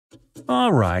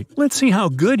Alright, let's see how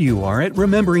good you are at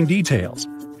remembering details.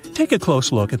 Take a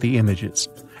close look at the images.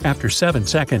 After 7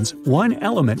 seconds, one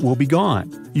element will be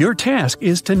gone. Your task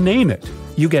is to name it.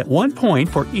 You get 1 point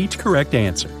for each correct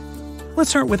answer. Let's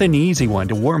start with an easy one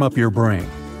to warm up your brain.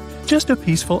 Just a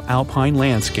peaceful alpine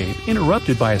landscape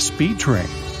interrupted by a speed train.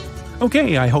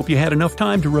 Okay, I hope you had enough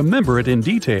time to remember it in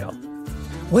detail.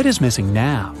 What is missing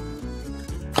now?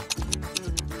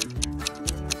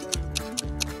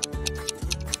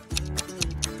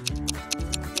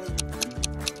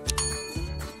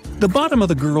 The bottom of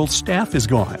the girl's staff is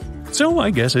gone, so I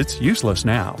guess it's useless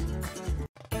now.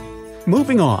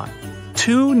 Moving on.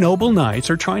 2 noble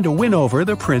knights are trying to win over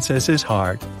the princess's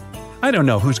heart. I don't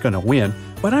know who's going to win,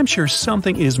 but I'm sure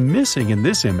something is missing in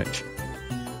this image.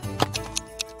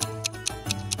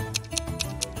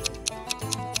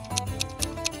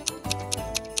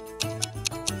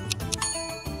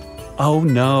 Oh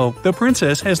no, the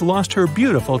princess has lost her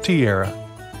beautiful tiara.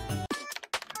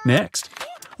 Next.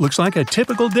 Looks like a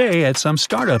typical day at some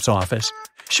startup's office.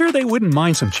 Sure, they wouldn't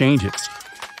mind some changes.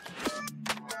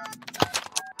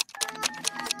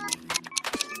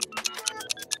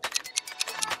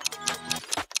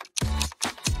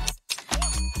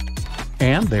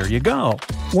 And there you go.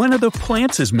 One of the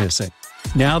plants is missing.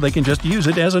 Now they can just use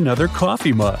it as another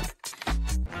coffee mug.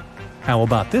 How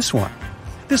about this one?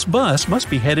 This bus must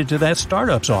be headed to that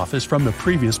startup's office from the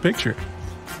previous picture.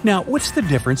 Now, what's the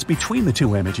difference between the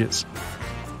two images?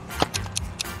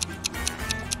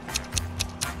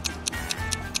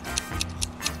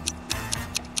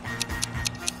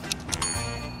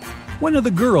 One of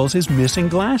the girls is missing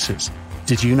glasses.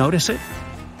 Did you notice it?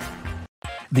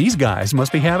 These guys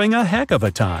must be having a heck of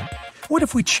a time. What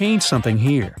if we change something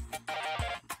here?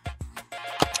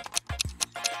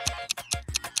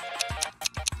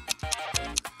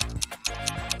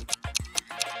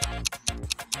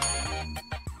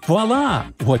 Voila!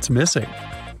 What's missing?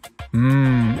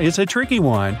 It's a tricky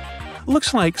one.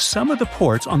 Looks like some of the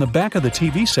ports on the back of the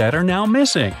TV set are now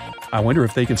missing. I wonder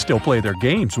if they can still play their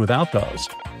games without those.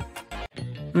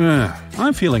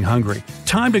 I'm feeling hungry.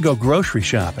 Time to go grocery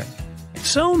shopping.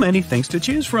 So many things to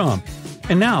choose from.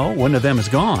 And now one of them is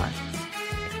gone.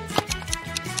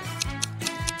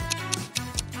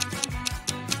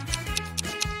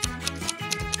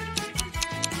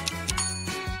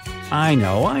 I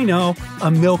know. A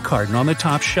milk carton on the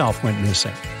top shelf went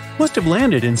missing. Must have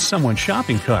landed in someone's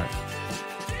shopping cart.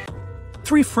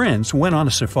 3 friends went on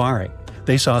a safari.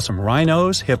 They saw some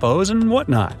rhinos, hippos, and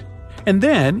whatnot. And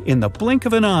then, in the blink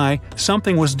of an eye,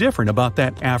 something was different about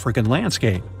that African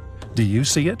landscape. Do you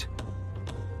see it?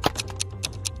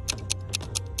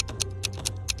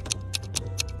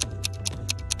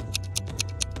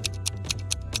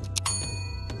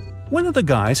 One of the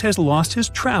guys has lost his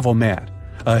travel mat.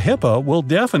 A hippo will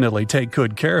definitely take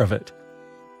good care of it.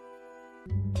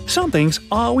 Something's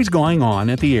always going on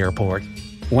at the airport.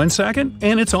 1 second,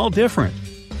 and it's all different.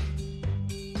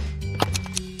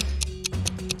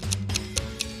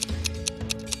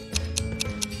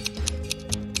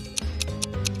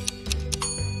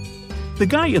 The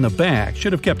guy in the back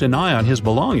should have kept an eye on his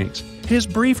belongings. His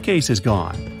briefcase is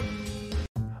gone.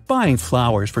 Buying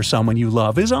flowers for someone you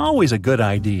love is always a good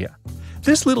idea.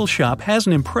 This little shop has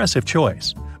an impressive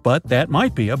choice, but that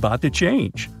might be about to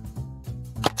change.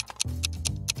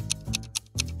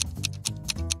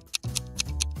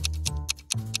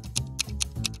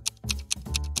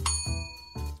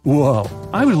 Whoa,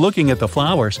 I was looking at the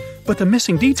flowers, but the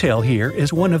missing detail here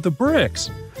is one of the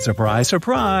bricks. Surprise,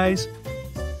 surprise!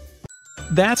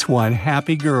 That's one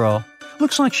happy girl.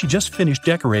 Looks like she just finished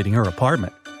decorating her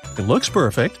apartment. It looks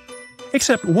perfect.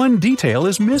 Except one detail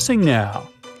is missing now.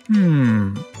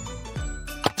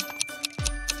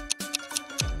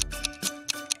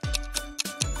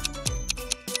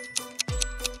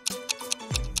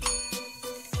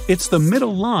 It's the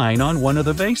middle line on one of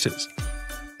the vases.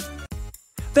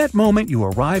 That moment you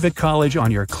arrive at college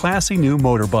on your classy new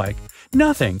motorbike,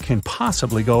 nothing can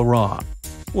possibly go wrong.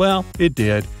 Well, it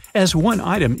did, as one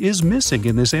item is missing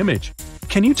in this image.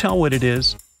 Can you tell what it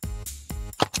is?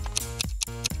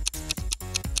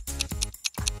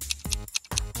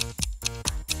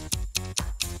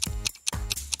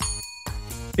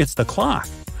 It's the clock,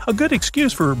 a good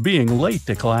excuse for being late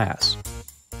to class.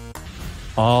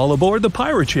 All aboard the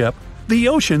pirate ship, the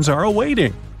oceans are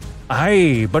awaiting.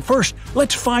 Aye, but first,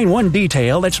 let's find one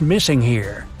detail that's missing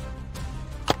here.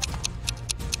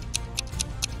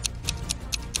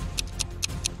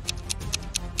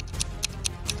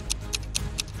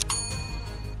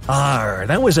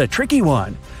 That was a tricky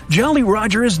one. Jolly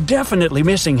Roger is definitely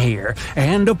missing here,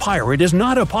 and a pirate is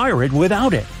not a pirate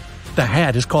without it. The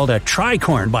hat is called a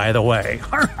tricorn, by the way.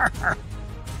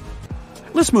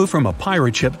 Let's move from a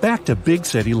pirate ship back to big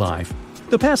city life.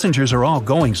 The passengers are all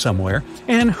going somewhere,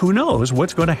 and who knows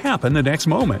what's going to happen the next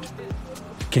moment.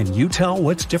 Can you tell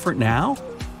what's different now?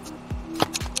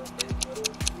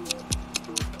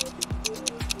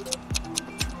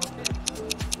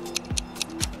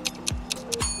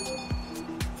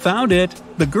 Found it!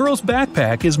 The girl's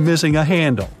backpack is missing a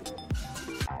handle.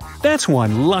 That's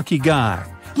one lucky guy.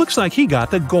 Looks like he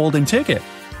got the golden ticket.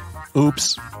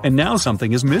 Oops, and now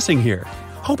something is missing here.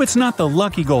 Hope it's not the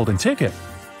lucky golden ticket.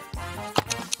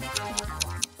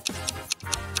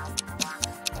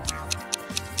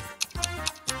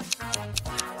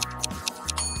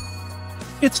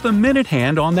 It's the minute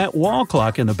hand on that wall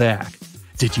clock in the back.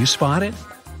 Did you spot it?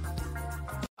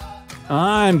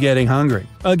 I'm getting hungry.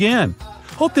 Again.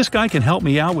 Hope this guy can help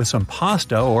me out with some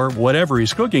pasta or whatever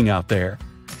he's cooking out there.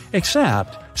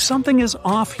 Except, something is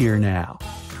off here now.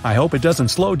 I hope it doesn't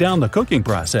slow down the cooking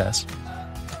process.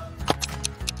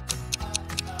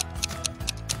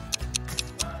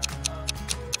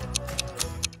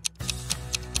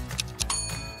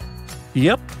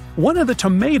 Yep, one of the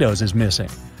tomatoes is missing.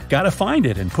 Gotta find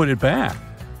it and put it back.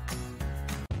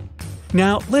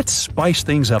 Now, let's spice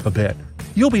things up a bit.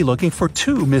 You'll be looking for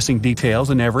 2 missing details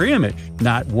in every image,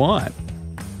 not 1.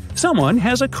 Someone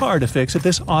has a car to fix at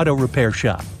this auto repair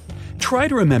shop. Try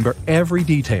to remember every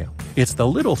detail. It's the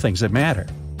little things that matter.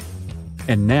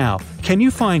 And now, can you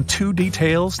find 2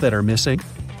 details that are missing?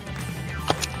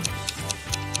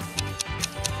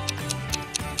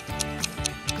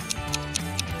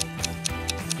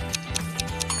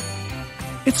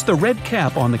 It's the red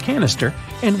cap on the canister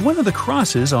and one of the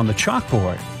crosses on the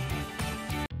chalkboard.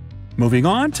 Moving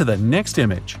on to the next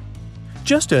image.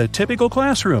 Just a typical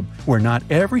classroom where not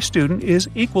every student is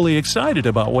equally excited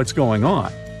about what's going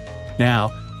on. Now,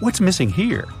 what's missing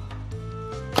here?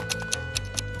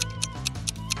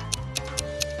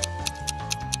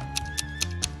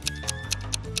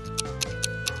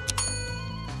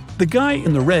 The guy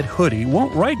in the red hoodie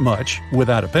won't write much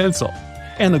without a pencil.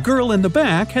 And the girl in the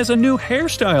back has a new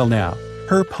hairstyle now.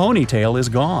 Her ponytail is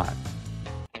gone.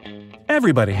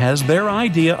 Everybody has their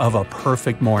idea of a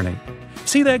perfect morning.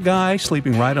 See that guy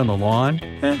sleeping right on the lawn?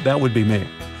 That would be me.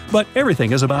 But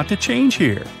everything is about to change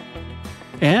here.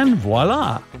 And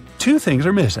voila! 2 things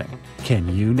are missing.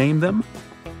 Can you name them?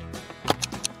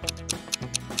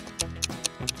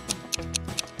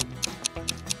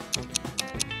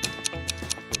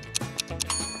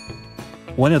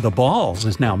 One of the balls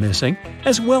is now missing,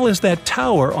 as well as that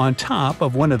tower on top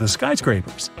of one of the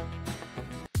skyscrapers.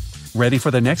 Ready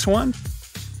for the next one?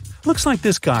 Looks like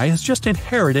this guy has just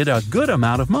inherited a good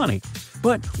amount of money.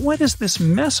 But what is this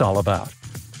mess all about?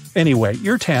 Anyway,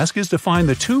 your task is to find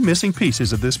the 2 missing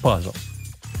pieces of this puzzle.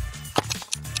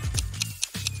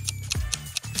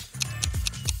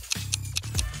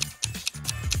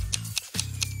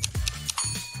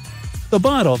 The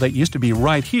bottle that used to be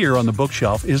right here on the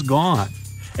bookshelf is gone.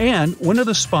 And one of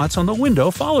the spots on the window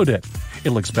followed it. It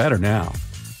looks better now.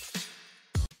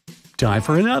 Time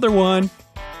for another one.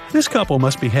 This couple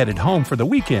must be headed home for the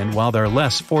weekend while their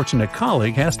less fortunate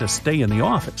colleague has to stay in the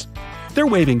office. They're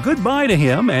waving goodbye to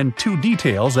him and 2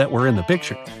 details that were in the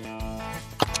picture.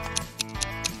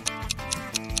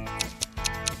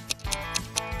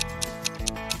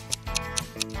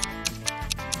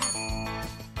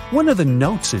 One of the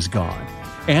notes is gone,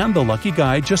 and the lucky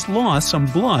guy just lost some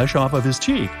blush off of his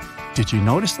cheek. Did you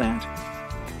notice that?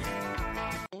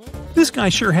 This guy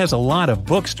sure has a lot of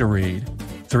books to read.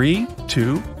 3,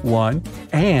 2, 1,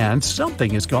 and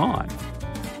something is gone.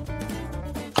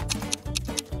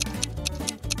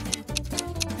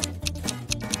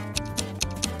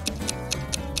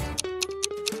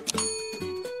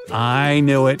 I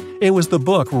knew it. It was the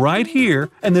book right here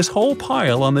and this whole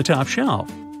pile on the top shelf.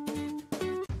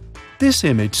 This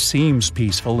image seems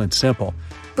peaceful and simple,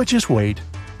 but just wait.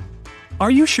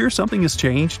 Are you sure something has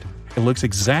changed? It looks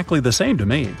exactly the same to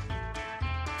me.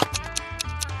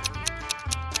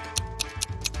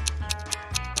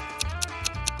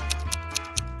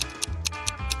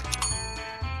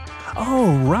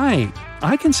 Oh, right!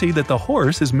 I can see that the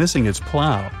horse is missing its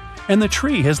plow, and the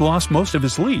tree has lost most of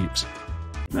its leaves.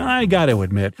 I gotta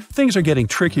admit, things are getting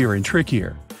trickier and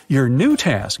trickier. Your new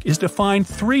task is to find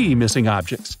 3 missing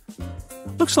objects.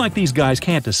 Looks like these guys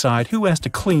can't decide who has to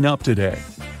clean up today.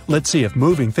 Let's see if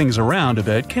moving things around a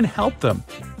bit can help them.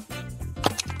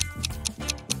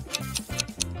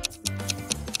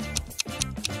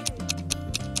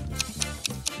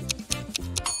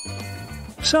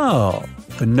 So,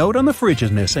 the note on the fridge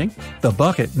is missing, the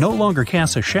bucket no longer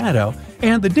casts a shadow,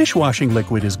 and the dishwashing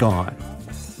liquid is gone.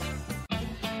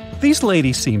 These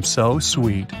ladies seem so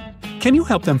sweet. Can you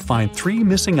help them find 3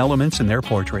 missing elements in their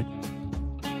portrait?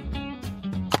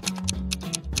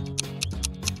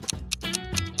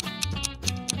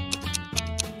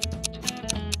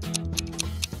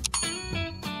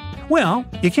 Well,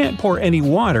 you can't pour any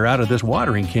water out of this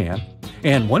watering can,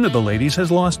 and one of the ladies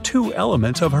has lost 2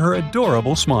 elements of her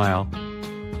adorable smile.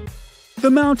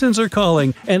 The mountains are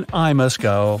calling, and I must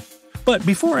go. But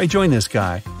before I join this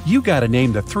guy, you gotta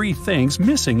name the 3 things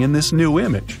missing in this new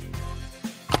image.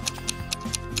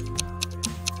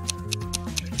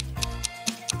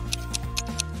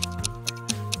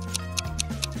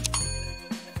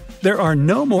 There are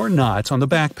no more knots on the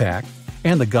backpack,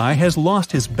 and the guy has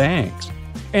lost his bangs.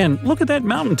 And look at that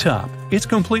mountaintop, it's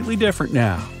completely different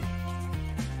now.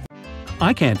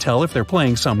 I can't tell if they're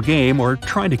playing some game or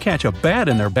trying to catch a bat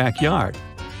in their backyard.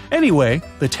 Anyway,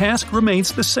 the task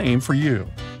remains the same for you.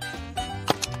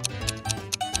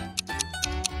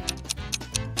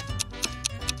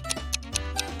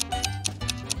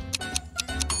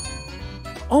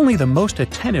 Only the most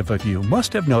attentive of you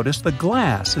must have noticed the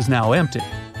glass is now empty.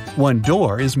 One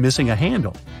door is missing a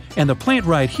handle, and the plant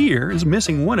right here is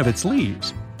missing one of its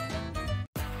leaves.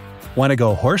 Want to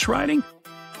go horse riding?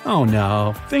 Oh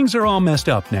no, things are all messed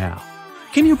up now.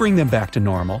 Can you bring them back to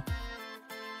normal?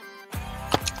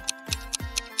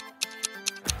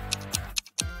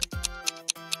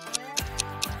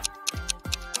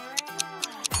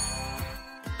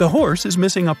 The horse is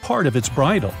missing a part of its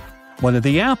bridle. One of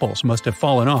the apples must have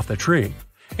fallen off the tree,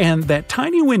 and that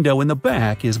tiny window in the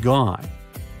back is gone.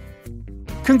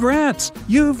 Congrats!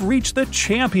 You've reached the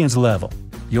champions level.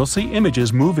 You'll see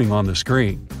images moving on the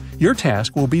screen. Your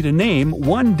task will be to name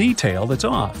one detail that's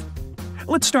off.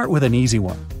 Let's start with an easy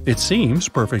one. It seems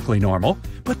perfectly normal,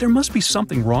 but there must be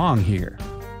something wrong here.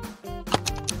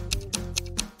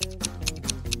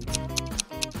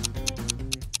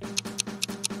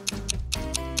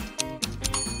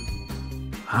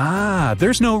 Ah,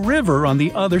 there's no river on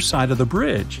the other side of the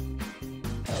bridge.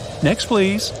 Next,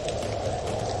 please.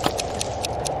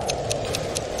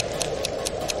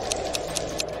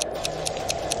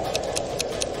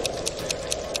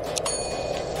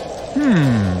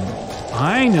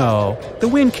 I know. The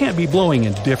wind can't be blowing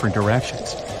in different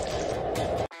directions.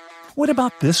 What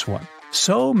about this one?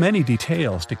 So many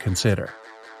details to consider.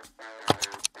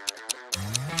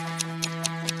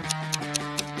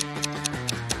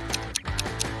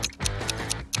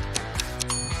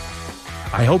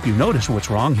 I hope you notice what's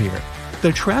wrong here.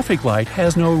 The traffic light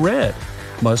has no red.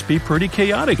 Must be pretty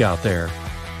chaotic out there.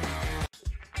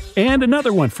 And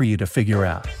another one for you to figure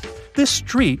out. This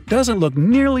street doesn't look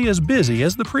nearly as busy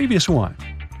as the previous one.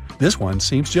 This one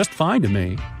seems just fine to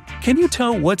me. Can you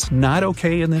tell what's not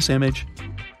okay in this image?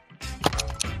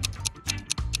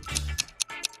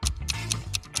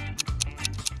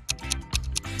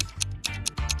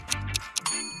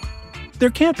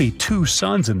 There can't be 2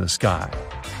 suns in the sky.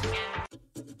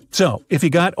 So, if you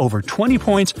got over 20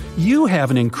 points, you have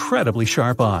an incredibly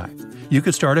sharp eye. You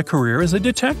could start a career as a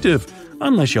detective,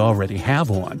 unless you already have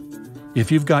one.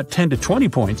 If you've got 10 to 20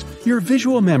 points, your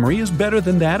visual memory is better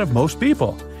than that of most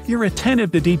people. You're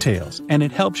attentive to details, and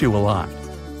it helps you a lot.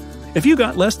 If you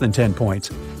got less than 10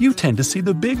 points, you tend to see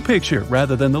the big picture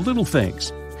rather than the little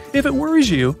things. If it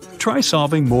worries you, try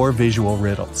solving more visual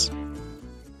riddles.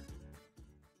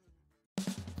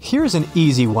 Here's an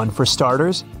easy one for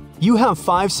starters. You have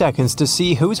 5 seconds to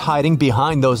see who's hiding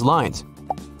behind those lines.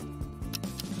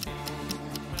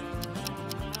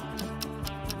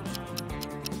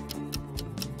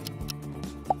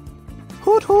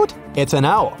 Hoot hoot, it's an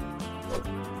owl.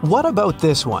 What about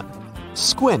this one?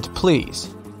 Squint,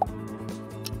 please.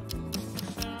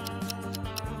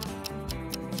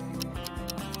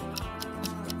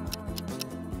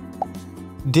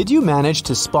 Did you manage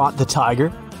to spot the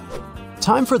tiger?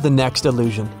 Time for the next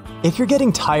illusion. If you're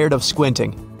getting tired of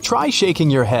squinting, try shaking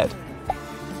your head.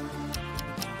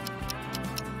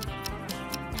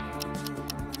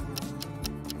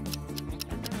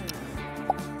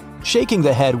 Shaking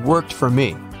the head worked for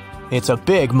me. It's a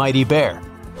big, mighty bear.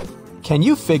 Can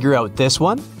you figure out this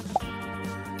one?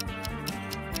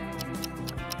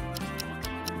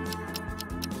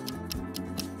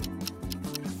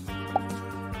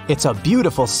 It's a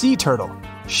beautiful sea turtle.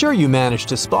 Sure you managed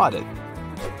to spot it.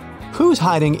 Who's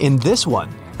hiding in this one?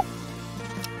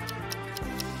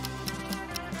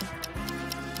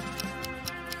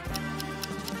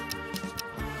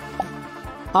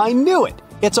 I knew it!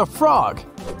 It's a frog!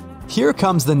 Here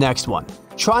comes the next one.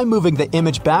 Try moving the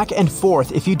image back and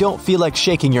forth if you don't feel like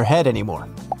shaking your head anymore.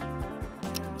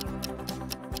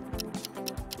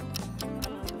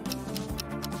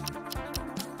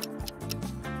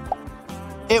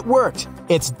 It worked!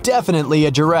 It's definitely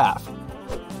a giraffe.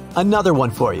 Another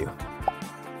one for you.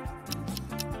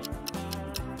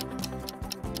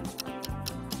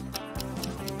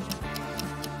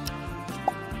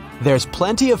 There's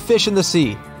plenty of fish in the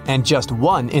sea, and just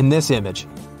one in this image.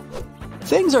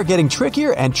 Things are getting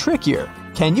trickier and trickier.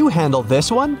 Can you handle this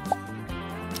one?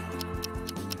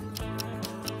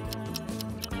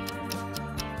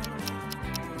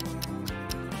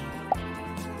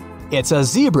 It's a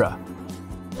zebra.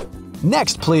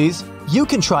 Next, please. You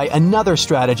can try another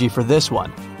strategy for this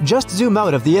one. Just zoom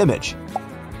out of the image.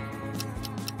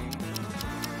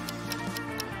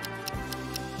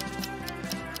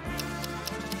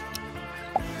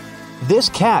 This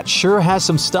cat sure has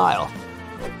some style.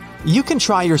 You can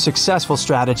try your successful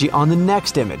strategy on the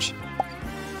next image.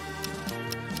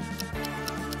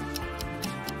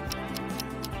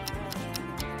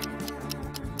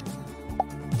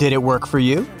 Did it work for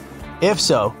you? If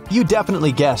so, you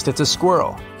definitely guessed it's a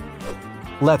squirrel.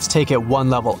 Let's take it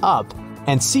one level up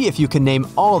and see if you can name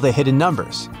all the hidden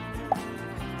numbers.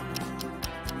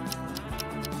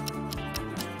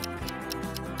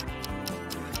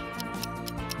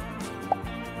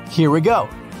 Here we go.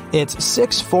 It's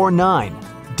 649.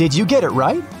 Did you get it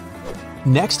right?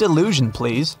 Next illusion,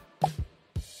 please.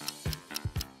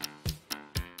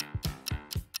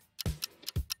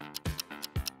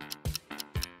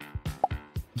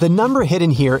 The number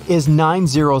hidden here is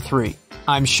 903.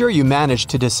 I'm sure you managed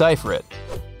to decipher it.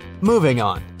 Moving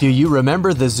on. Do you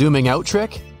remember the zooming out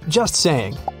trick? Just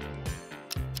saying.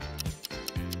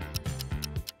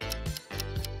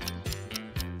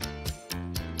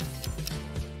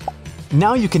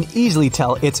 Now you can easily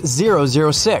tell it's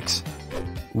 006.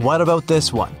 What about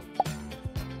this one?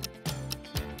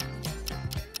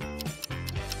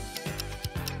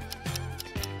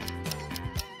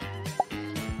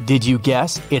 Did you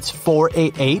guess it's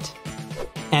 488?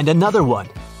 And another one.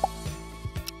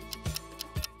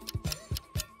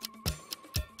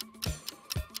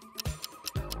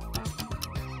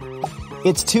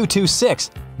 It's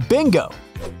 226. Bingo!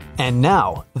 And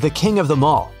now, the king of them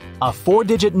all. A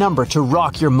 4-digit number to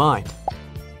rock your mind.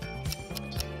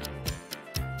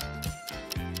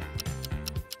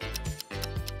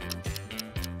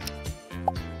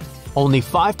 Only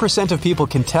 5% of people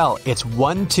can tell it's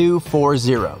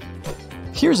 1240.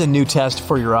 Here's a new test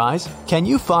for your eyes. Can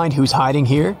you find who's hiding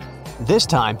here? This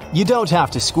time, you don't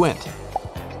have to squint.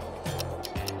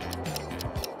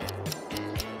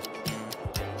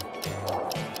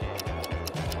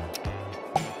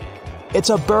 It's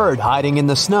a bird hiding in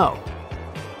the snow.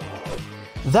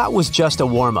 That was just a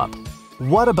warm-up.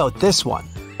 What about this one?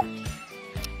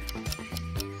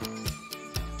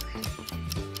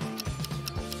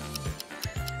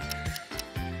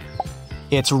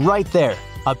 It's right there,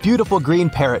 a beautiful green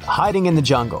parrot hiding in the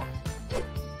jungle.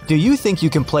 Do you think you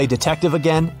can play detective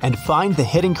again and find the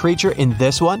hidden creature in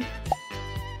this one?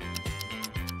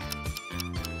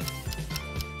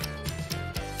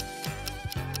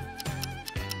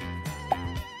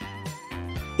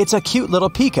 It's a cute little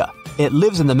pika. It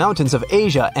lives in the mountains of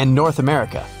Asia and North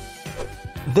America.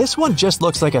 This one just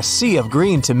looks like a sea of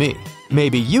green to me.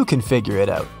 Maybe you can figure it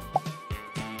out.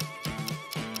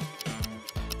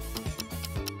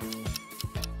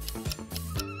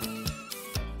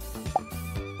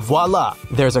 Voila!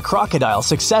 There's a crocodile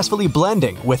successfully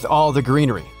blending with all the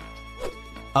greenery.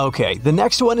 Okay, the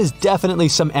next one is definitely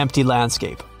some empty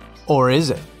landscape. Or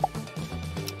is it?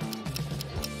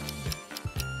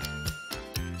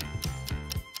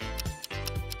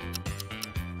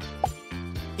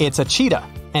 It's a cheetah,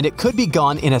 and it could be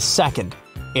gone in a second.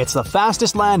 It's the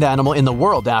fastest land animal in the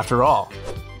world after all.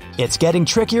 It's getting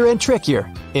trickier and trickier.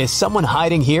 Is someone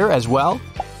hiding here as well?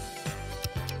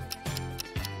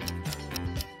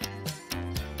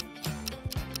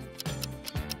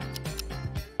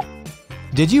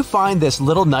 Did you find this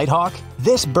little nighthawk?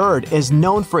 This bird is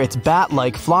known for its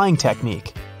bat-like flying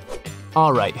technique.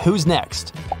 Alright, who's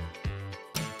next?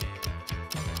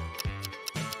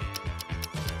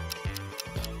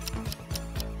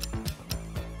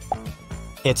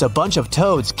 It's a bunch of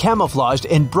toads camouflaged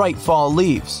in bright fall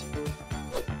leaves.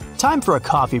 Time for a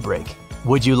coffee break.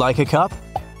 Would you like a cup?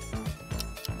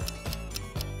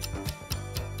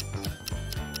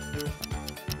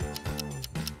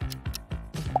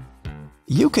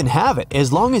 You can have it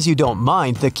as long as you don't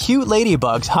mind the cute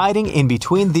ladybugs hiding in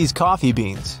between these coffee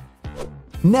beans.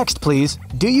 Next, please.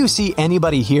 Do you see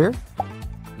anybody here?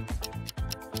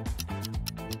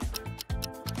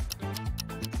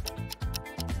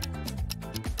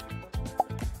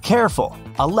 Careful!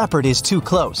 A leopard is too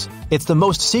close. It's the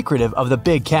most secretive of the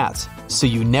big cats, so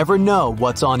you never know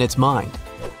what's on its mind.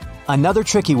 Another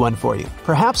tricky one for you.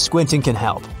 Perhaps squinting can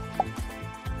help.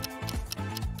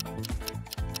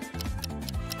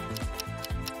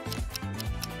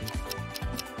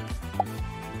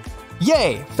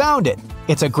 Yay! Found it!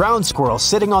 It's a ground squirrel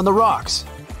sitting on the rocks.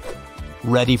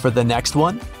 Ready for the next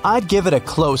one? I'd give it a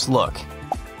close look.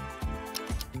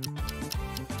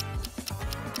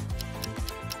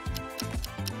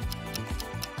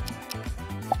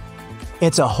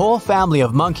 It's a whole family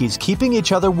of monkeys keeping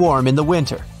each other warm in the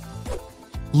winter.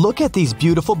 Look at these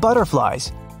beautiful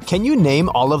butterflies. Can you name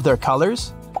all of their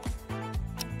colors?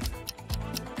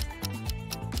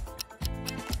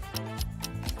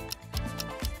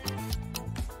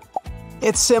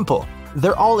 It's simple.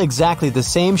 They're all exactly the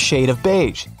same shade of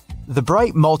beige. The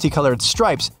bright multicolored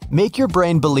stripes make your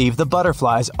brain believe the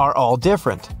butterflies are all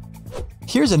different.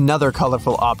 Here's another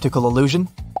colorful optical illusion.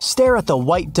 Stare at the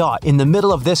white dot in the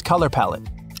middle of this color palette.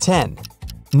 10,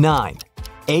 9,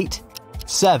 8,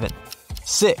 7,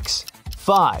 6,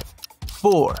 5,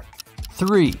 4,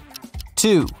 3,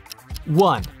 2,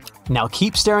 1. Now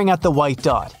keep staring at the white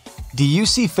dot. Do you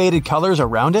see faded colors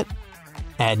around it?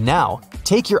 And now,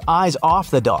 take your eyes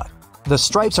off the dot. The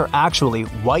stripes are actually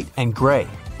white and gray.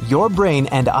 Your brain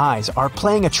and eyes are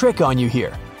playing a trick on you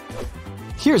here.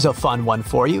 Here's a fun one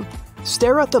for you.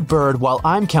 Stare at the bird while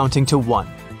I'm counting to 1.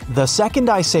 The second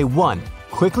I say 1,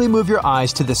 quickly move your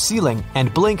eyes to the ceiling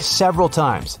and blink several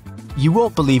times. You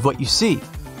won't believe what you see.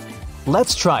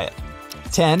 Let's try it.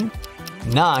 10,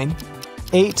 9,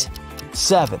 8,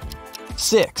 7,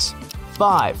 6,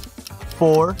 5,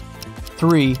 4,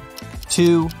 3,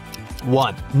 2,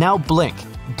 1. Now blink.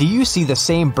 Do you see the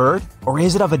same bird, or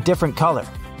is it of a different color?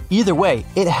 Either way,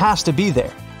 it has to be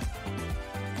there.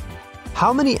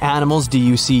 How many animals do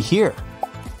you see here?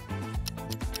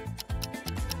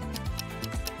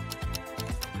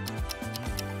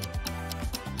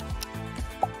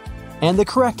 And the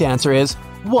correct answer is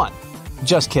 1.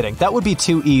 Just kidding, that would be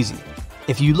too easy.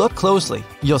 If you look closely,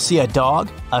 you'll see a dog,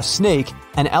 a snake,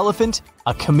 an elephant,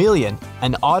 a chameleon,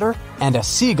 an otter, and a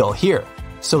seagull here.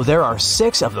 So there are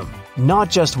 6 of them, not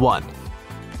just 1.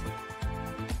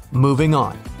 Moving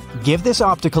on. Give this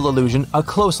optical illusion a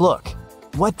close look.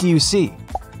 What do you see?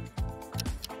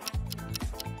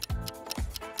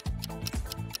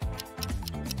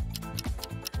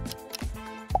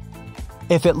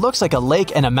 If it looks like a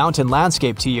lake and a mountain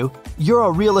landscape to you, you're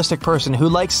a realistic person who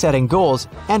likes setting goals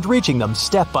and reaching them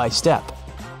step by step.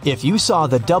 If you saw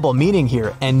the double meaning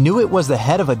here and knew it was the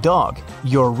head of a dog,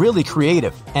 you're really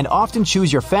creative and often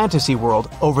choose your fantasy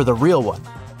world over the real one.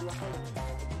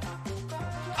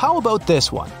 How about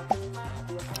this one?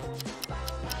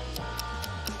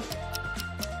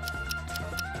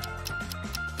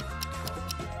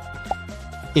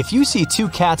 If you see 2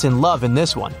 cats in love in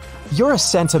this one, you're a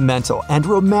sentimental and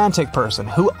romantic person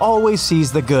who always sees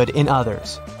the good in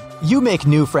others. You make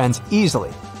new friends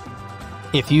easily.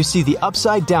 If you see the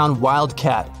upside-down wild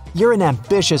cat, you're an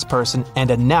ambitious person and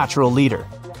a natural leader.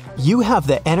 You have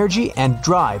the energy and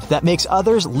drive that makes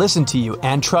others listen to you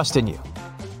and trust in you.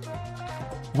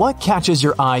 What catches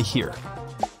your eye here?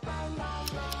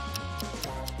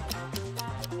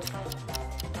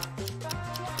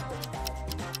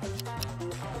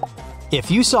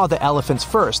 If you saw the elephants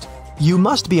first, you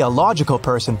must be a logical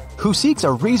person who seeks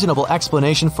a reasonable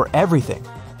explanation for everything.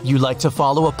 You like to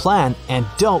follow a plan and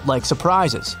don't like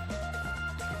surprises.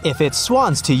 If it's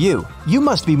swans to you, you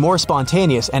must be more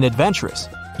spontaneous and adventurous.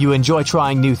 You enjoy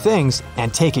trying new things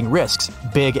and taking risks,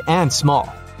 big and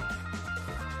small.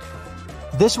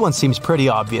 This one seems pretty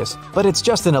obvious, but it's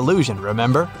just an illusion,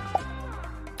 remember?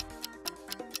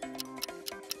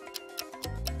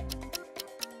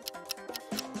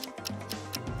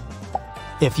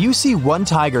 If you see 1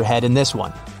 tiger head in this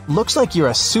one, looks like you're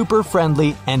a super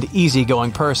friendly and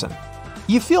easygoing person.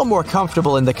 You feel more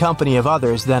comfortable in the company of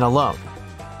others than alone.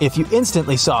 If you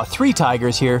instantly saw 3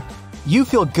 tigers here, you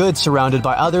feel good surrounded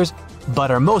by others,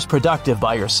 but are most productive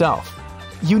by yourself.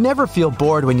 You never feel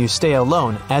bored when you stay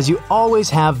alone, as you always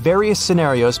have various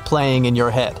scenarios playing in your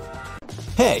head.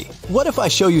 Hey, what if I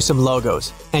show you some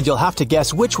logos, and you'll have to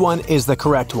guess which one is the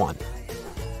correct one?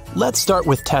 Let's start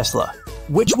with Tesla.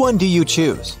 Which one do you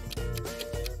choose?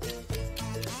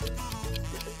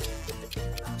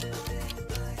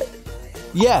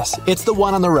 Yes, it's the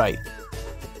one on the right.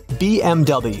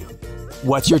 BMW.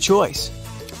 What's your choice?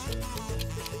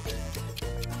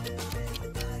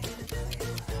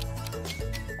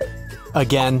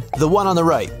 Again, the one on the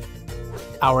right.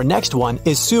 Our next one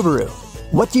is Subaru.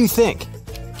 What do you think?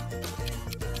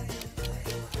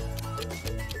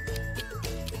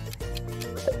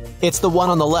 It's the one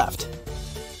on the left.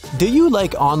 Do you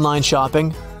like online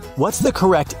shopping? What's the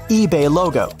correct eBay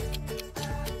logo?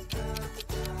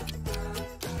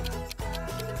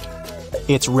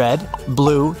 It's red,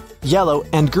 blue, yellow,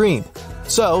 and green.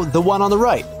 So, the one on the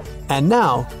right. And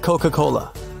now,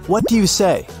 Coca-Cola. What do you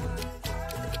say?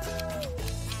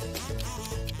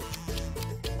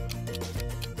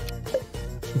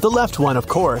 The left one, of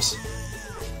course.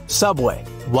 Subway,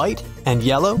 white and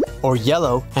yellow, or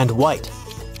yellow and white?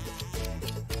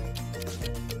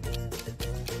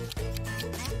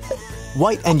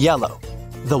 White and yellow.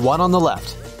 The one on the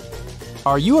left.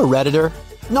 Are you a Redditor?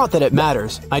 Not that it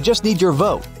matters, I just need your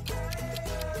vote.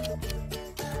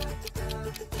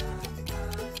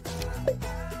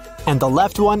 And the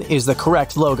left one is the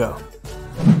correct logo.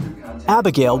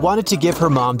 Abigail wanted to give her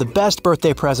mom the best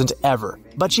birthday present ever,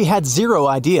 but she had zero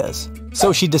ideas.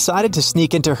 So she decided to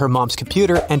sneak into her mom's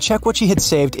computer and check what she had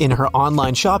saved in her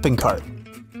online shopping cart.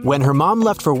 When her mom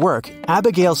left for work,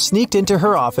 Abigail sneaked into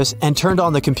her office and turned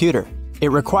on the computer.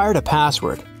 It required a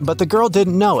password, but the girl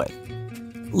didn't know it.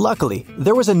 Luckily,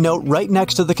 there was a note right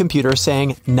next to the computer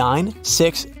saying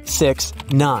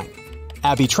 9669.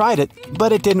 Abby tried it,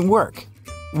 but it didn't work.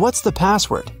 What's the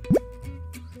password?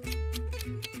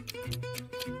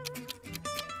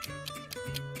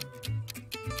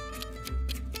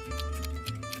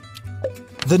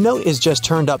 The note is just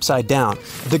turned upside down.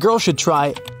 The girl should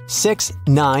try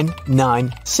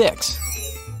 6996.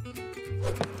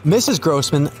 Mrs.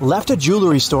 Grossman left a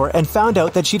jewelry store and found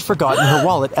out that she'd forgotten her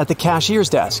wallet at the cashier's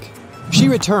desk. She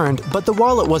returned, but the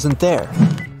wallet wasn't there.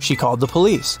 She called the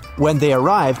police. When they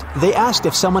arrived, they asked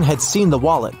if someone had seen the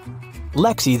wallet.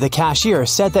 Lexi, the cashier,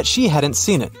 said that she hadn't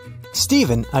seen it.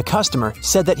 Stephen, a customer,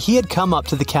 said that he had come up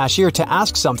to the cashier to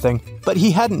ask something, but he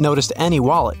hadn't noticed any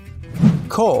wallet.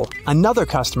 Cole, another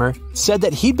customer, said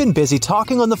that he'd been busy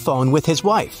talking on the phone with his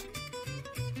wife.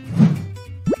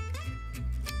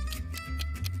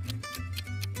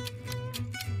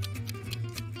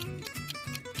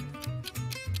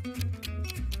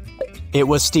 It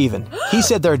was Stephen. He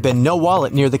said there had been no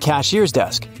wallet near the cashier's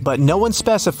desk, but no one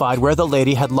specified where the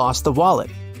lady had lost the wallet.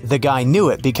 The guy knew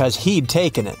it because he'd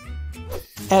taken it.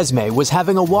 Esme was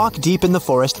having a walk deep in the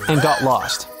forest and got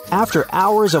lost. After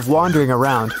hours of wandering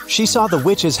around, she saw the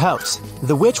witch's house.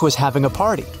 The witch was having a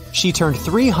party. She turned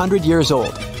 300 years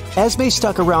old. Esme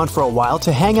stuck around for a while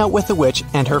to hang out with the witch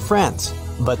and her friends.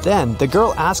 But then the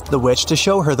girl asked the witch to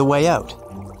show her the way out.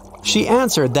 She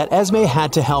answered that Esme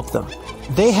had to help them.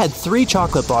 They had 3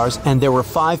 chocolate bars and there were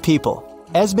 5 people.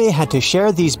 Esme had to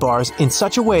share these bars in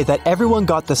such a way that everyone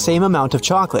got the same amount of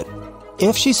chocolate.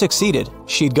 If she succeeded,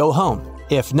 she'd go home.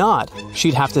 If not,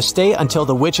 she'd have to stay until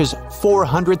the witch's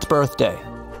 400th birthday.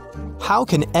 How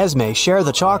can Esme share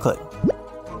the chocolate?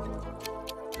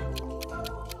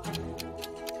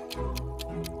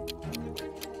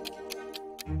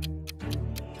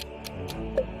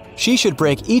 She should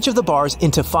break each of the bars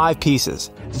into 5 pieces.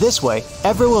 This way,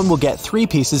 everyone will get 3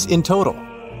 pieces in total.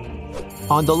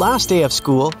 On the last day of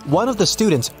school, one of the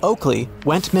students, Oakley,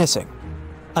 went missing.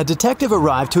 A detective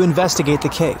arrived to investigate the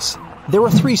case. There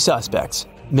were 3 suspects: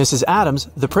 Mrs. Adams,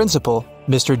 the principal,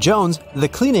 Mr. Jones, the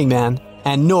cleaning man,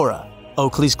 and Nora,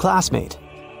 Oakley's classmate.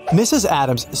 Mrs.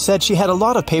 Adams said she had a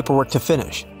lot of paperwork to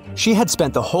finish. She had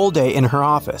spent the whole day in her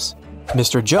office.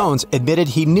 Mr. Jones admitted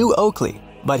he knew Oakley,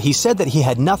 but he said that he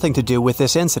had nothing to do with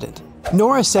this incident.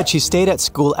 Nora said she stayed at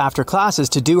school after classes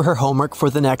to do her homework for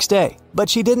the next day, but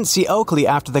she didn't see Oakley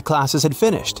after the classes had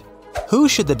finished. Who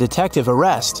should the detective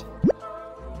arrest?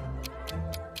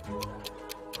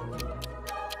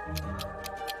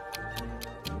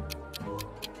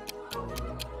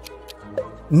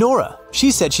 Nora.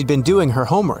 She said she'd been doing her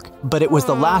homework, but it was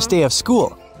the last day of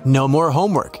school. No more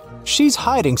homework. She's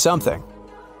hiding something.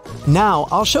 Now,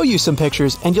 I'll show you some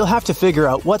pictures and you'll have to figure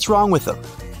out what's wrong with them.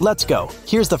 Let's go.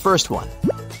 Here's the first one.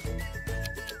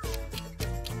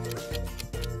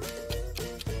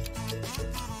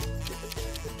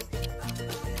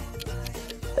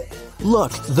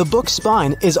 Look, the book's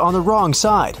spine is on the wrong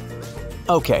side.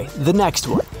 Okay, the next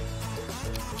one.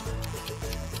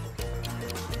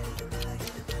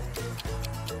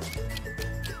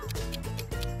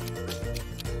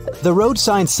 The road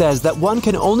sign says that one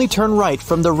can only turn right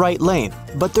from the right lane,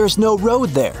 but there's no road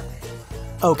there.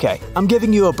 Okay, I'm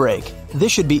giving you a break.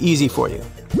 This should be easy for you.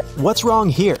 What's wrong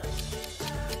here?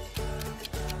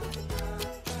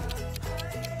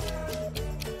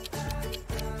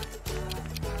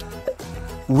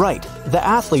 Right, the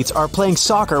athletes are playing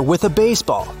soccer with a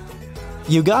baseball.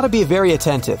 You gotta be very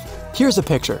attentive. Here's a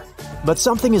picture, but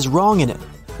something is wrong in it.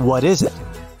 What is it?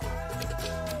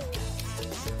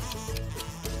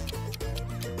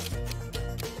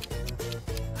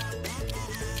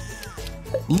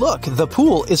 Look, the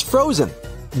pool is frozen.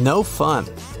 No fun.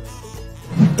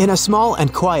 In a small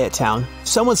and quiet town,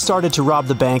 someone started to rob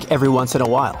the bank every once in a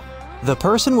while. The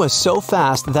person was so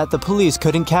fast that the police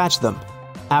couldn't catch them.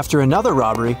 After another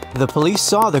robbery, the police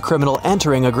saw the criminal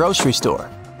entering a grocery store.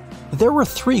 There were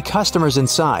 3 customers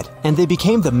inside, and they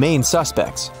became the main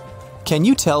suspects. Can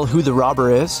you tell who the robber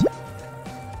is?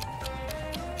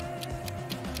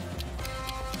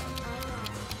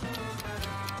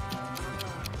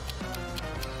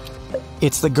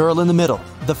 It's the girl in the middle.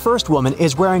 The first woman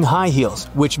is wearing high heels,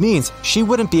 which means she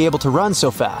wouldn't be able to run so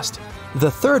fast. The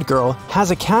third girl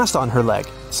has a cast on her leg,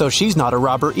 so she's not a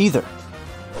robber either.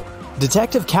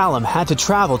 Detective Callum had to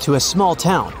travel to a small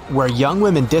town where young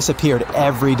women disappeared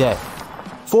every day.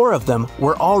 4 of them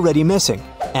were already missing: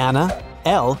 Anna,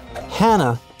 Elle,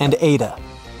 Hannah, and Ada.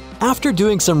 After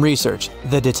doing some research,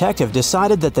 the detective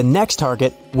decided that the next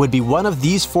target would be one of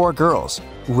these 4 girls: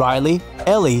 Riley,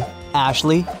 Ellie,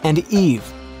 Ashley, and Eve.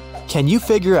 Can you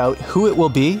figure out who it will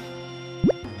be?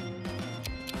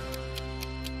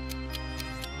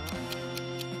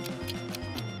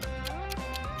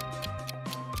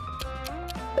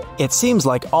 It seems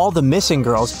like all the missing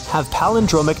girls have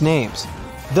palindromic names.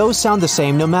 Those sound the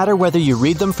same no matter whether you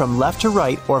read them from left to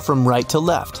right or from right to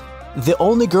left. The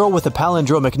only girl with a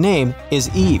palindromic name is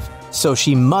Eve, so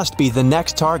she must be the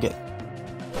next target.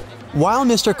 While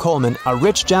Mr. Coleman, a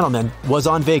rich gentleman, was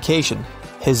on vacation,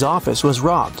 his office was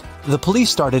robbed. The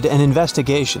police started an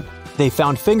investigation. They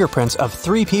found fingerprints of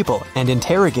 3 people and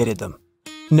interrogated them.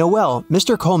 Noelle,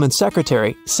 Mr. Coleman's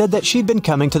secretary, said that she'd been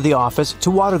coming to the office to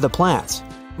water the plants.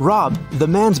 Rob, the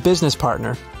man's business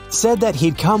partner, said that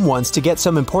he'd come once to get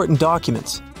some important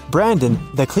documents. Brandon,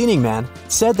 the cleaning man,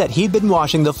 said that he'd been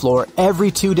washing the floor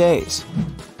every 2 days.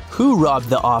 Who robbed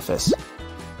the office?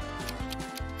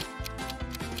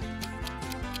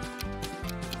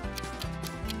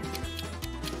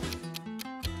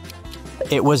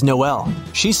 It was Noelle.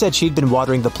 She said she'd been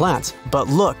watering the plants, but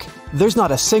look, there's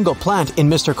not a single plant in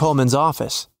Mr. Coleman's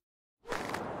office.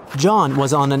 John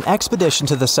was on an expedition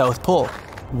to the South Pole.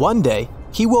 One day,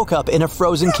 he woke up in a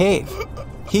frozen cave.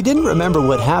 He didn't remember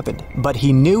what happened, but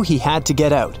he knew he had to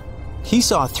get out. He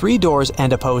saw 3 doors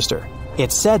and a poster.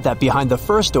 It said that behind the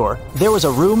first door, there was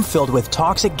a room filled with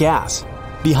toxic gas.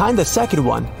 Behind the second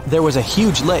one, there was a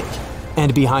huge lake.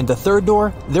 And behind the third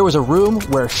door, there was a room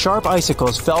where sharp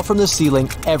icicles fell from the ceiling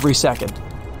every second.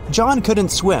 John couldn't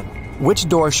swim. Which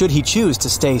door should he choose to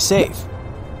stay safe?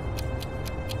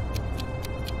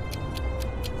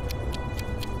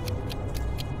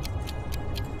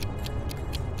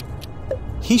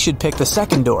 He should pick the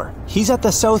second door. He's at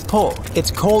the South Pole.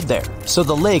 It's cold there, so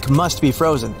the lake must be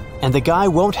frozen, and the guy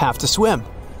won't have to swim.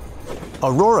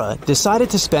 Aurora decided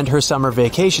to spend her summer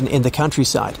vacation in the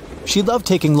countryside. She loved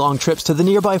taking long trips to the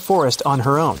nearby forest on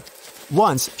her own.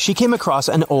 Once, she came across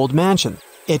an old mansion.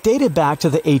 It dated back to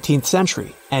the 18th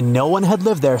century, and no one had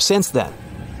lived there since then.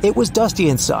 It was dusty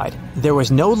inside. There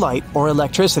was no light or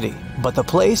electricity, but the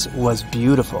place was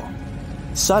beautiful.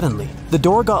 Suddenly, the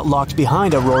door got locked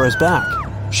behind Aurora's back.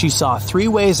 She saw 3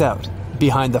 ways out.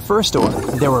 Behind the first door,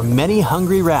 there were many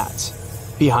hungry rats.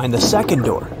 Behind the second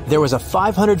door, there was a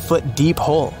 500-foot deep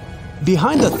hole.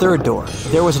 Behind the third door,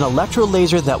 there was an electro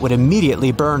laser that would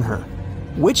immediately burn her.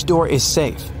 Which door is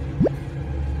safe?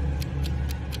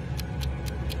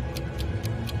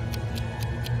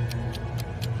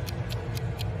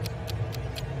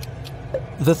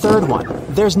 The third one.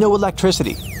 There's no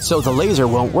electricity, so the laser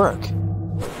won't work.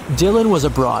 Dylan was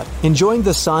abroad, enjoying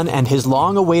the sun and his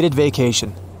long-awaited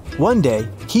vacation. One day,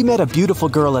 he met a beautiful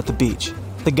girl at the beach.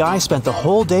 The guy spent the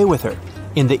whole day with her.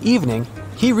 In the evening,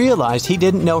 he realized he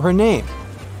didn't know her name.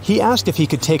 He asked if he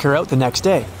could take her out the next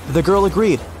day. The girl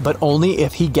agreed, but only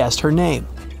if he guessed her name.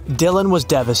 Dylan was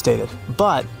devastated,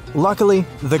 but luckily,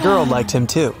 the girl liked him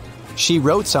too. She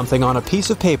wrote something on a piece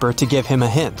of paper to give him a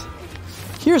hint.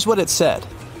 Here's what it said.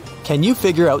 Can you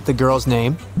figure out the girl's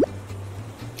name?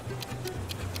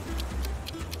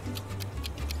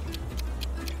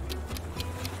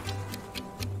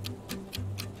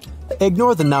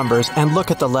 Ignore the numbers and look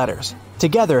at the letters.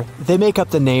 Together, they make up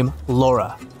the name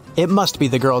Laura. It must be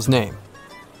the girl's name.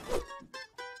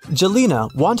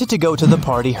 Jelena wanted to go to the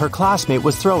party her classmate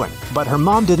was throwing, but her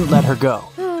mom didn't let her go.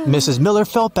 Mrs. Miller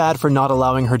felt bad for not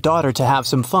allowing her daughter to have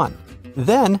some fun.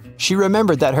 Then, she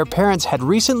remembered that her parents had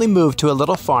recently moved to a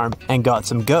little farm and got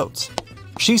some goats.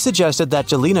 She suggested that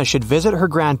Jelena should visit her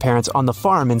grandparents on the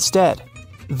farm instead.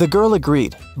 The girl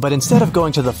agreed, but instead of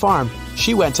going to the farm,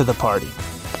 she went to the party.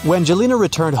 When Jelena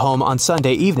returned home on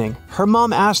Sunday evening, her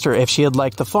mom asked her if she had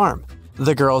liked the farm.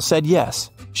 The girl said yes.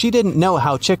 She didn't know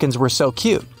how chickens were so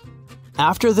cute.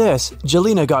 After this,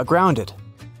 Jelena got grounded.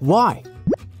 Why?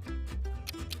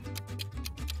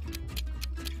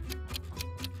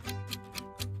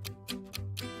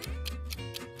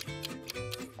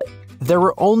 There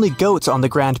were only goats on the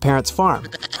grandparents' farm.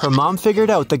 Her mom figured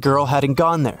out the girl hadn't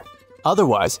gone there.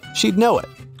 Otherwise, she'd know it.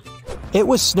 It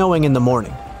was snowing in the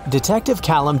morning. Detective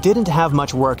Callum didn't have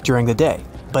much work during the day,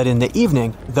 but in the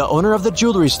evening, the owner of the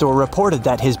jewelry store reported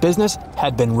that his business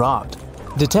had been robbed.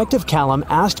 Detective Callum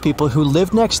asked people who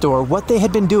lived next door what they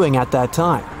had been doing at that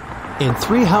time. In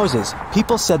 3 houses,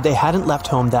 people said they hadn't left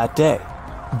home that day.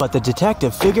 But the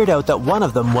detective figured out that one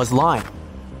of them was lying.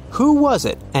 Who was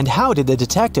it, and how did the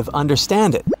detective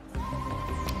understand it?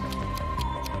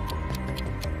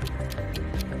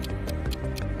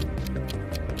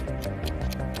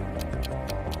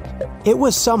 It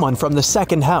was someone from the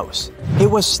second house.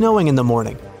 It was snowing in the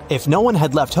morning. If no one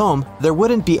had left home, there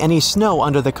wouldn't be any snow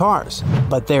under the cars.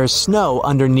 But there's snow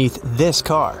underneath this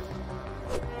car.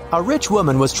 A rich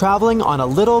woman was traveling on a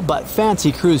little but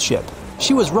fancy cruise ship.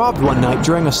 She was robbed one night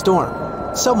during a storm.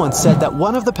 Someone said that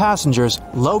one of the passengers,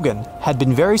 Logan, had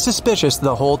been very suspicious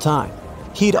the whole time.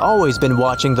 He'd always been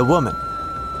watching the woman.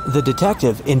 The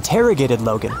detective interrogated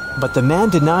Logan, but the man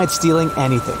denied stealing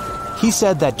anything. He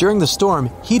said that during the storm,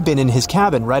 he'd been in his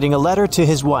cabin writing a letter to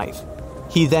his wife.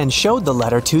 He then showed the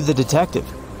letter to the detective.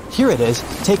 Here it is,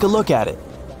 take a look at it.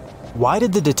 Why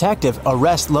did the detective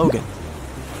arrest Logan?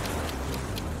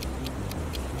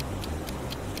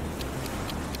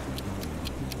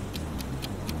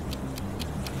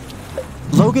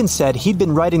 Logan said he'd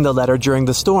been writing the letter during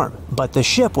the storm, but the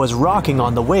ship was rocking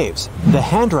on the waves. The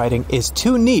handwriting is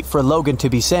too neat for Logan to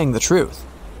be saying the truth.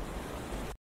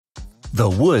 The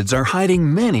woods are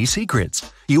hiding many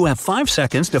secrets. You have 5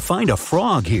 seconds to find a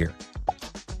frog here.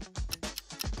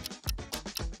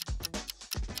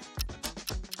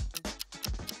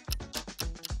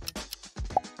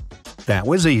 That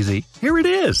was easy. Here it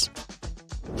is.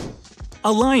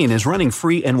 A lion is running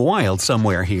free and wild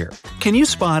somewhere here. Can you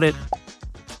spot it?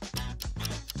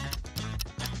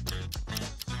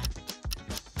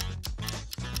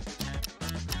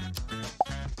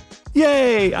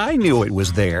 Yay! I knew it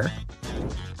was there.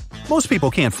 Most people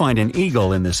can't find an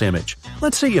eagle in this image.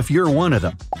 Let's see if you're one of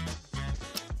them.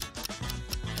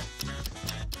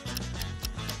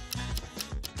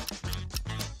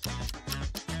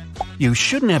 You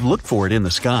shouldn't have looked for it in the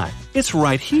sky. It's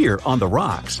right here on the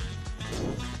rocks.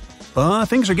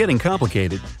 Things are getting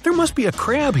complicated. There must be a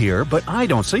crab here, but I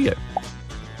don't see it.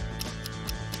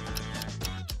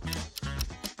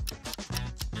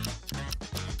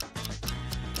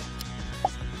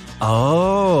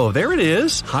 Oh, there it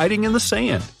is, hiding in the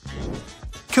sand.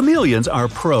 Chameleons are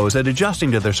pros at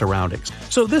adjusting to their surroundings,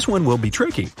 so this one will be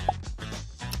tricky.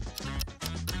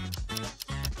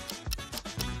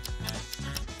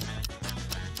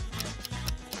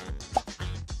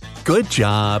 Good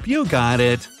job, you got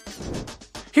it.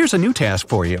 Here's a new task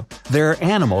for you. There are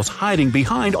animals hiding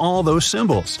behind all those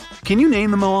symbols. Can you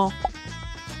name them all?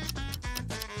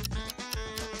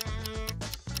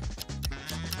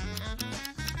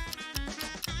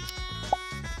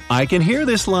 I can hear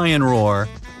this lion roar.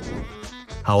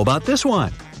 How about this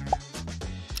one?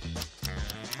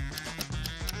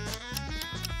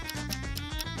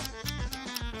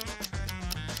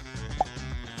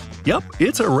 Yup,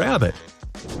 it's a rabbit.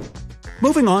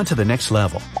 Moving on to the next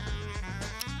level.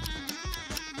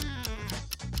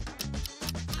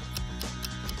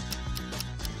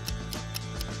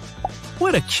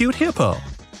 What a cute hippo!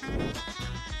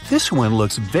 This one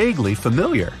looks vaguely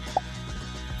familiar.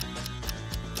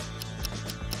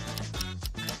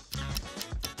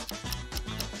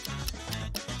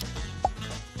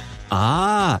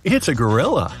 Ah, it's a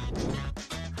gorilla.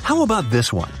 How about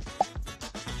this one?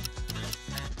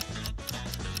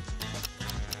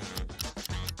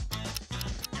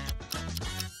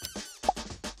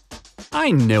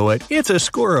 I knew it, it's a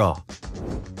squirrel.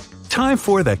 Time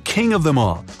for the king of them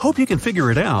all. Hope you can figure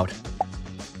it out.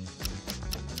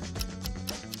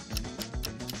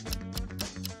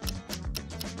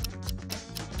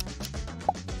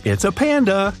 It's a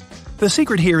panda. The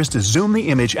secret here is to zoom the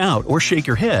image out or shake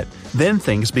your head, then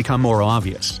things become more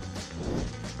obvious.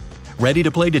 Ready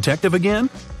to play detective again?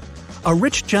 A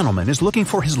rich gentleman is looking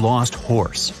for his lost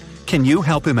horse. Can you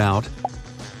help him out?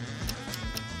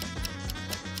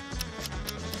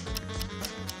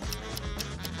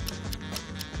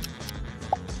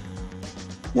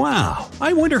 Wow,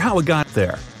 I wonder how it got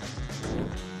there.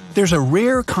 There's a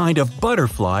rare kind of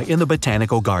butterfly in the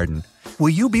botanical garden. Will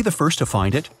you be the first to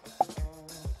find it?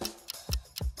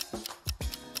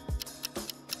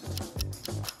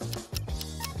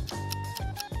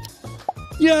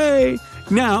 Yay!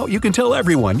 Now you can tell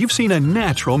everyone you've seen a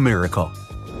natural miracle.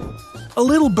 A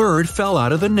little bird fell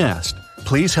out of the nest.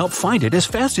 Please help find it as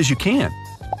fast as you can.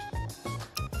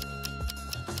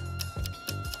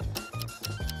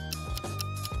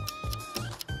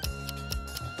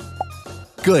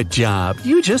 Good job,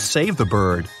 you just saved the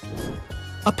bird.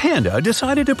 A panda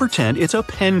decided to pretend it's a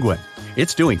penguin.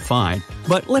 It's doing fine,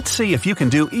 but let's see if you can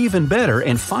do even better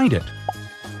and find it.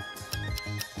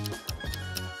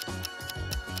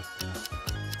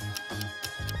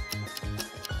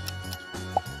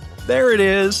 There it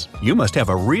is! You must have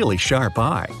a really sharp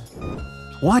eye.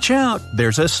 Watch out,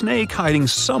 there's a snake hiding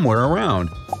somewhere around.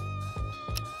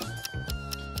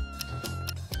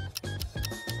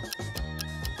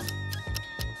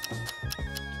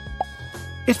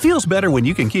 It feels better when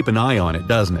you can keep an eye on it,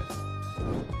 doesn't it?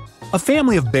 A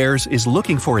family of bears is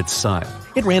looking for its son.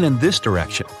 It ran in this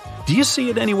direction. Do you see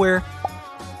it anywhere?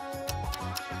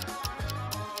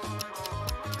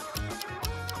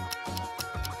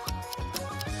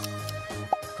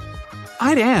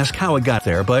 I'd ask how it got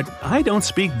there, but I don't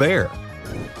speak bear.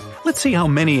 Let's see how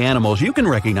many animals you can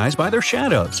recognize by their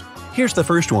shadows. Here's the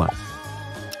first one.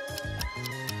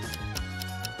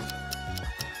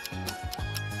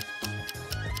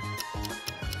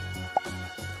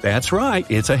 That's right,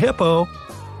 it's a hippo.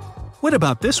 What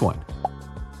about this one?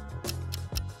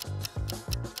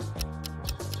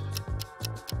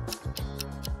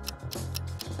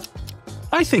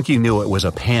 I think you knew it was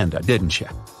a panda, didn't you?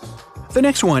 The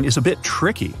next one is a bit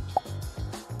tricky.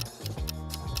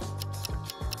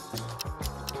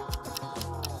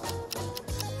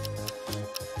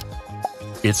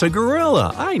 It's a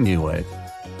gorilla, I knew it.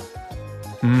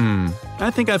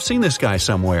 I think I've seen this guy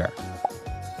somewhere.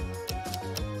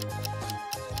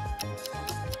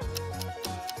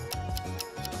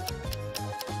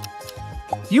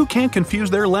 You can't confuse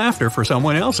their laughter for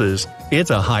someone else's. It's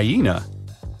a hyena.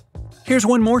 Here's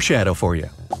one more shadow for you.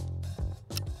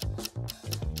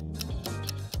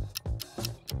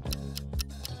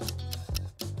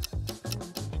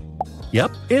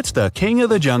 Yep, it's the king of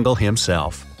the jungle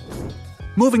himself.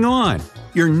 Moving on,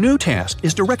 your new task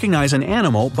is to recognize an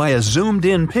animal by a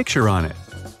zoomed-in picture on it.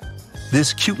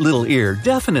 This cute little ear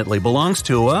definitely belongs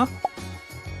to a…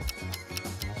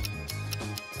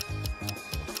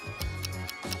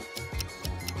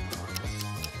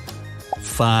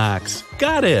 fox.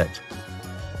 Got it!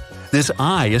 This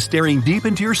eye is staring deep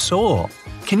into your soul.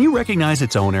 Can you recognize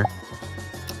its owner?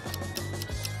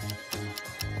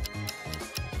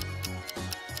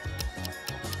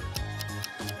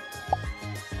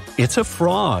 It's a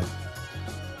frog.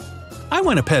 I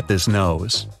want to pet this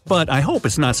nose, but I hope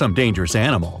it's not some dangerous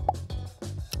animal.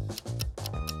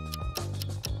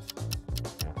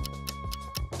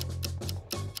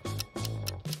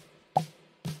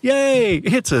 Yay!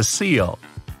 It's a seal.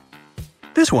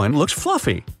 This one looks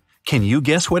fluffy. Can you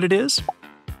guess what it is?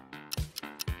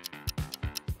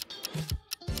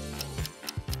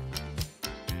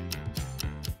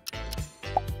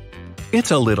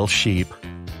 It's a little sheep.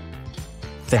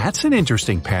 That's an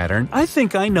interesting pattern. I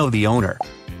think I know the owner.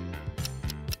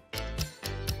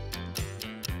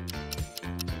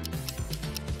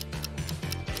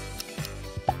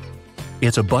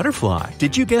 It's a butterfly.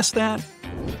 Did you guess that?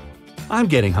 I'm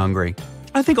getting hungry.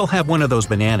 I think I'll have one of those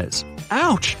bananas.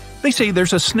 Ouch! They say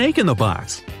there's a snake in the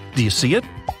box. Do you see it?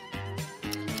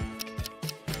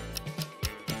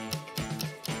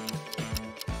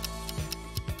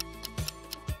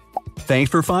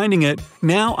 Thanks for finding it.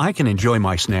 Now I can enjoy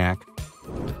my snack.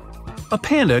 A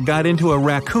panda got into a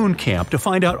raccoon camp to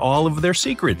find out all of their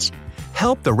secrets.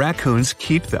 Help the raccoons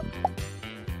keep them.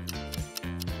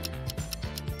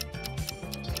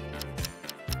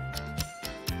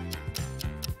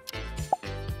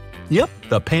 Yep,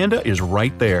 the panda is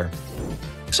right there.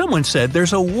 Someone said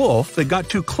there's a wolf that got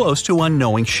too close to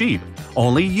unknowing sheep.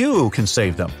 Only you can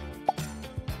save them.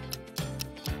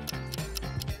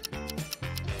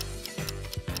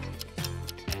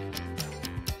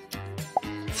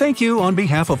 Thank you on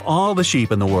behalf of all the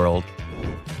sheep in the world.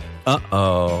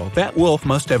 Uh-oh, that wolf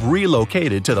must have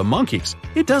relocated to the monkeys.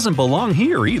 It doesn't belong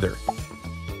here either.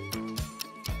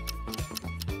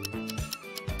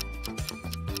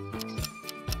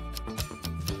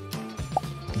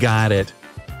 Got it.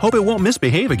 Hope it won't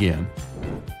misbehave again.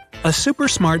 A super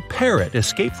smart parrot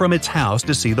escaped from its house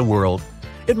to see the world.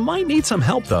 It might need some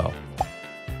help though.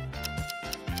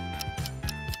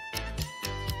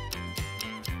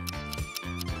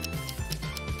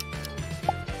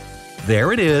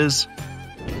 There it is.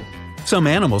 Some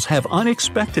animals have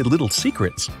unexpected little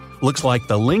secrets. Looks like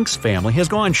the lynx family has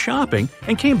gone shopping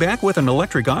and came back with an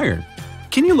electric iron.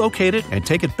 Can you locate it and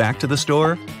take it back to the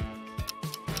store?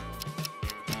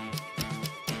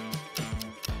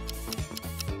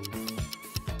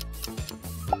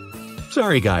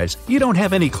 Sorry guys, you don't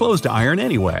have any clothes to iron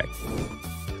anyway.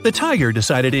 The tiger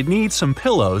decided it needs some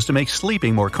pillows to make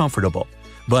sleeping more comfortable.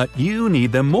 But you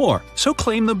need them more, so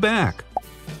claim them back.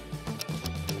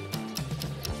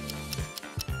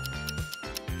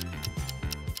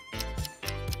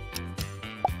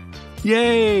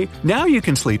 Yay! Now you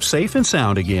can sleep safe and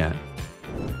sound again.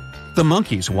 The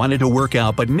monkeys wanted to work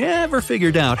out but never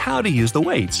figured out how to use the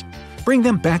weights. Bring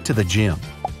them back to the gym.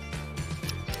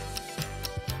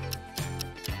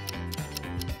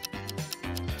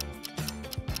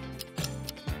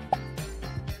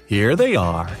 Here they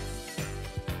are.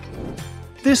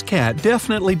 This cat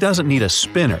definitely doesn't need a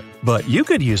spinner, but you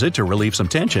could use it to relieve some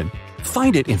tension.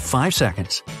 Find it in 5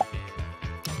 seconds.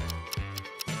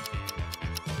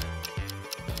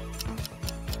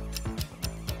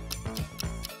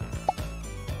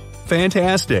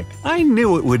 Fantastic! I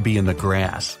knew it would be in the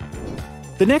grass.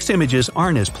 The next images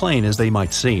aren't as plain as they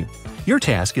might seem. Your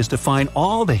task is to find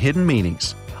all the hidden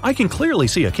meanings. I can clearly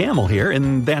see a camel here,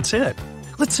 and that's it.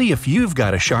 Let's see if you've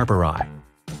got a sharper eye.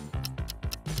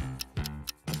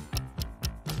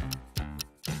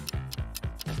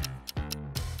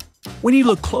 When you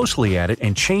look closely at it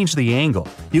and change the angle,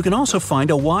 you can also find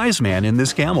a wise man in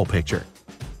this camel picture.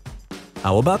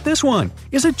 How about this one?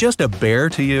 Is it just a bear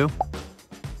to you?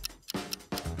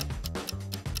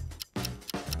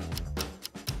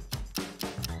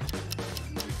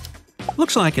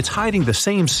 Looks like it's hiding the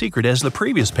same secret as the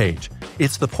previous page.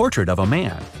 It's the portrait of a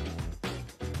man.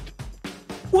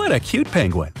 What a cute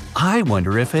penguin! I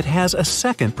wonder if it has a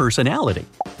second personality.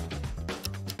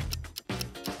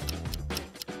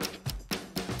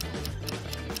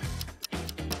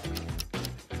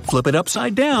 Flip it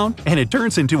upside down, and it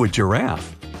turns into a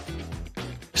giraffe.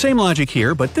 Same logic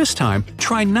here, but this time,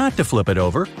 try not to flip it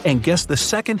over and guess the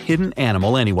second hidden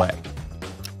animal anyway.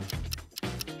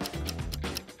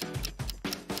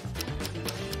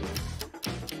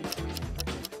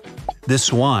 This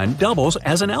swan doubles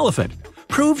as an elephant.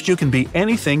 Proves you can be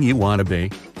anything you want to be.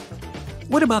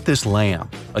 What about this lamb?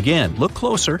 Again, look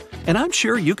closer, and I'm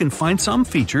sure you can find some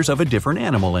features of a different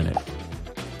animal in it.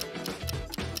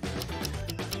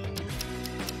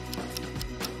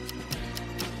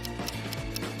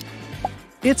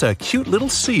 It's a cute little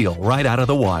seal right out of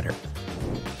the water.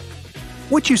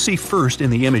 What you see first in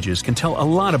the images can tell a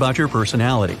lot about your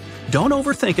personality. Don't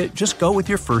overthink it, just go with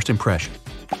your first impression.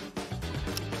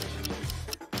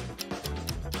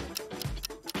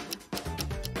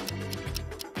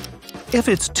 If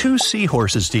it's two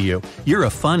seahorses to you, you're a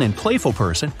fun and playful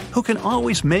person who can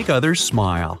always make others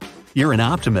smile. You're an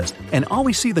optimist and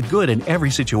always see the good in every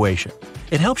situation.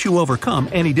 It helps you overcome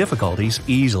any difficulties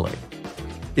easily.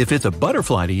 If it's a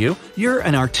butterfly to you, you're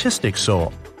an artistic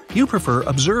soul. You prefer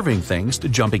observing things to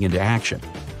jumping into action.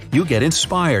 You get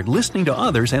inspired listening to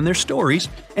others and their stories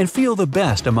and feel the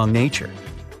best among nature.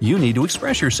 You need to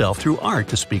express yourself through art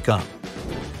to speak up.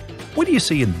 What do you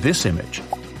see in this image?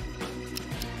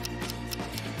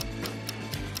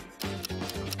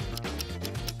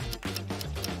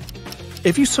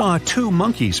 If you saw two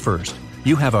monkeys first,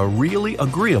 you have a really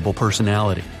agreeable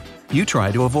personality. You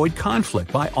try to avoid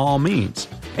conflict by all means,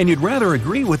 and you'd rather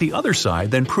agree with the other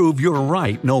side than prove you're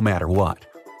right no matter what.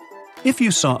 If you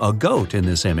saw a goat in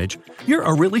this image, you're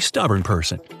a really stubborn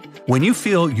person. When you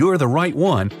feel you're the right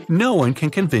one, no one can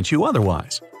convince you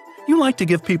otherwise. You like to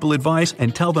give people advice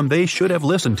and tell them they should have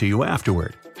listened to you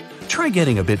afterward. Try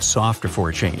getting a bit softer for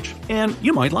a change, and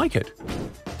you might like it.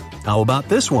 How about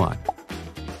this one?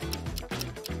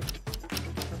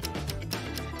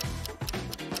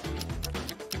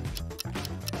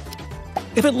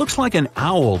 If it looks like an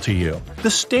owl to you,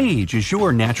 the stage is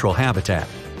your natural habitat.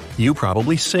 You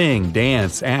probably sing,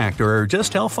 dance, act, or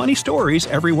just tell funny stories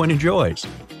everyone enjoys.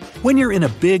 When you're in a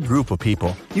big group of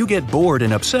people, you get bored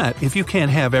and upset if you can't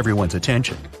have everyone's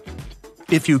attention.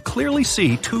 If you clearly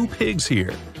see two pigs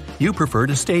here, you prefer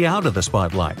to stay out of the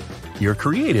spotlight. You're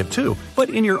creative too, but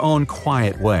in your own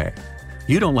quiet way.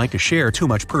 You don't like to share too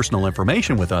much personal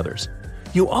information with others.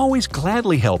 You always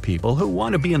gladly help people who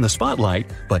want to be in the spotlight,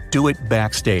 but do it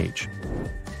backstage.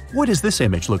 What does this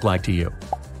image look like to you?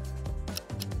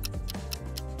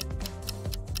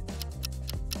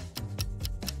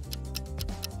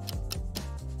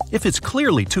 If it's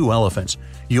clearly two elephants,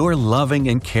 you're loving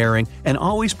and caring and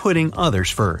always putting others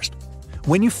first.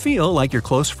 When you feel like your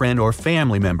close friend or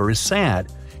family member is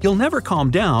sad, you'll never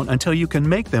calm down until you can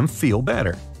make them feel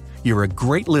better. You're a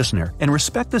great listener and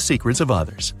respect the secrets of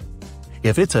others.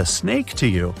 If it's a snake to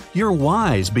you, you're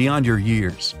wise beyond your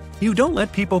years. You don't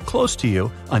let people close to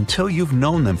you until you've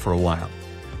known them for a while.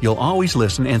 You'll always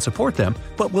listen and support them,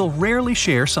 but will rarely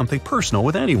share something personal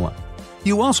with anyone.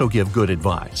 You also give good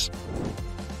advice.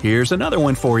 Here's another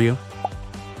one for you.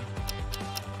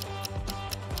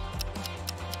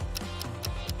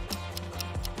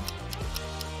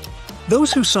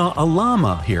 Those who saw a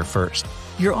llama here first,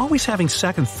 you're always having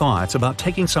second thoughts about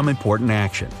taking some important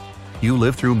action. You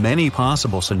live through many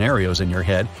possible scenarios in your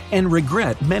head and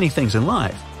regret many things in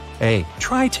life. Hey,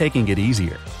 try taking it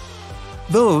easier.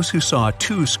 Those who saw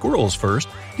 2 squirrels first,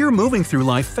 you're moving through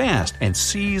life fast and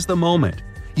seize the moment.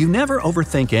 You never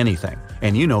overthink anything,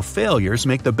 and you know failures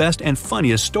make the best and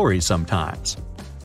funniest stories sometimes.